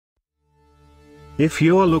If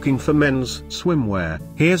you're looking for men's swimwear,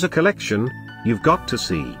 here's a collection you've got to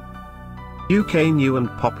see. UK new and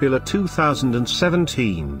popular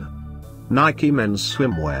 2017 Nike men's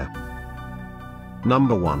swimwear.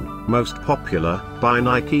 Number 1, most popular, by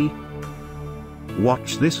Nike.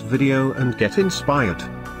 Watch this video and get inspired.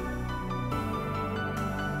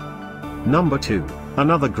 Number 2,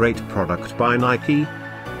 another great product by Nike.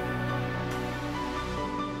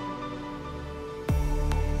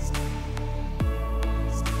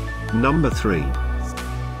 Number 3.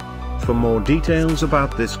 For more details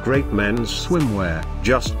about this great men's swimwear,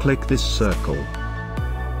 just click this circle.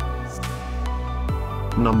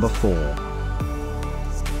 Number 4.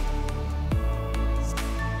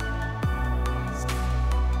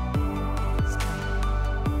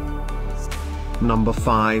 Number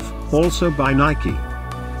 5, also by Nike.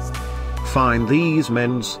 Find these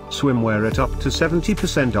men's swimwear at up to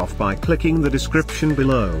 70% off by clicking the description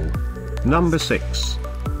below. Number 6.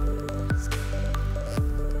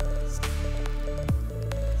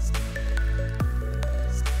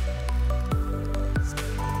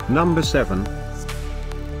 Number 7.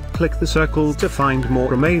 Click the circle to find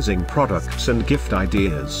more amazing products and gift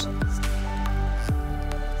ideas.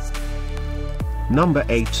 Number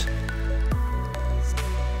 8.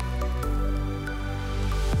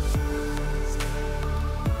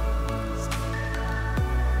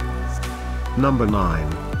 Number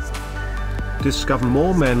 9. Discover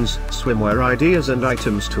more men's swimwear ideas and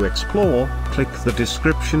items to explore, click the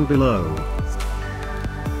description below.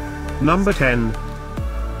 Number 10.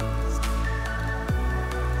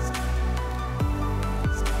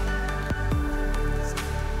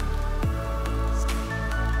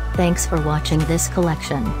 Thanks for watching this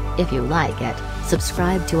collection. If you like it,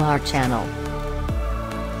 subscribe to our channel.